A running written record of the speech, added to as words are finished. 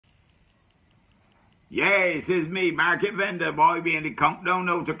Yes, it's me, Market Vendor, boy. We in the countdown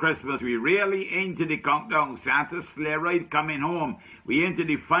now to Christmas. We really into the countdown. Santa's sleigh ride coming home. We into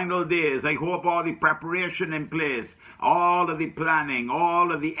the final days. I hope all the preparation in place, all of the planning,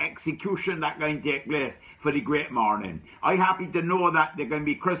 all of the execution that going to take place for the great morning. I'm happy to know that there's going to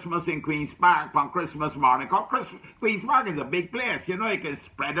be Christmas in Queen's Park on Christmas morning. Queen's Park is a big place. You know, you can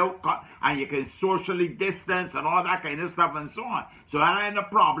spread out and you can socially distance and all that kind of stuff and so on. So that ain't a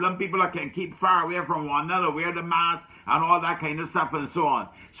problem. People can keep far away from one another, wear the mask and all that kind of stuff and so on.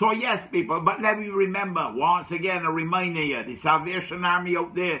 So yes, people, but let me remember, once again, a reminder here, the Salvation Army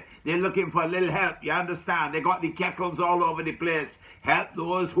out there, they're looking for a little help, you understand? They got the kettles all over the place. Help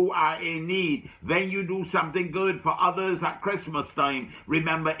those who are in need. When you do something good for others at Christmas time,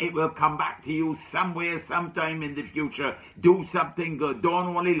 remember it will come back to you somewhere, sometime in the future. Do something good.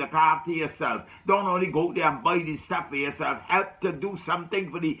 Don't only look after yourself. Don't only go there and buy the stuff for yourself. Help to do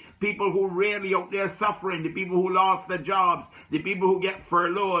something for the people who really out there suffering, the people who lost their jobs, the people who get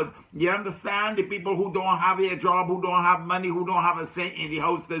furloughed. You understand? The people who don't have a job, who don't have money, who don't have a cent in the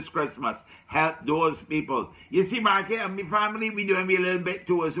house this Christmas. Help those people. You see, Mark, and my family, we doing a little bit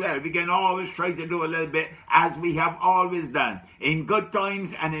too as well. We can always try to do a little bit as we have always done, in good times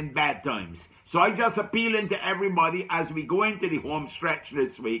and in bad times. So I just appealing to everybody as we go into the home stretch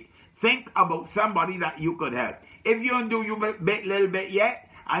this week, think about somebody that you could help. If you don't do your little bit yet,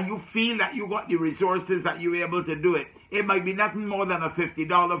 and you feel that you got the resources that you're able to do it, it might be nothing more than a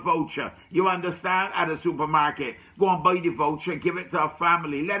 $50 voucher. You understand? At a supermarket. Go and buy the voucher, give it to a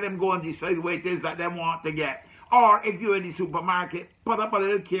family. Let them go and decide what it is that they want to get. Or if you're in the supermarket, put up a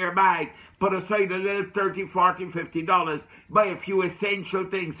little care bag. Put aside a little $30, $40, $50. Buy a few essential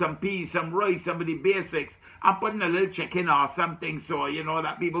things, some peas, some rice, some of the basics. I'm putting a little chicken or something so, you know,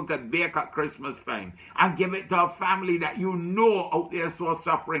 that people could bake at Christmas time. And give it to a family that you know out there so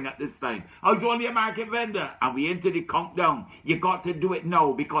suffering at this time. I was only a market vendor and we into the countdown. You got to do it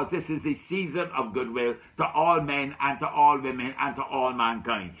now because this is the season of goodwill to all men and to all women and to all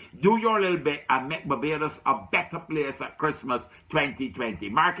mankind. Do your little bit and make Barbados a better place at Christmas 2020.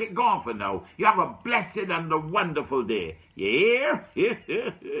 Market gone for now. You have a blessed and a wonderful day. You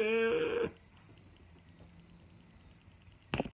hear?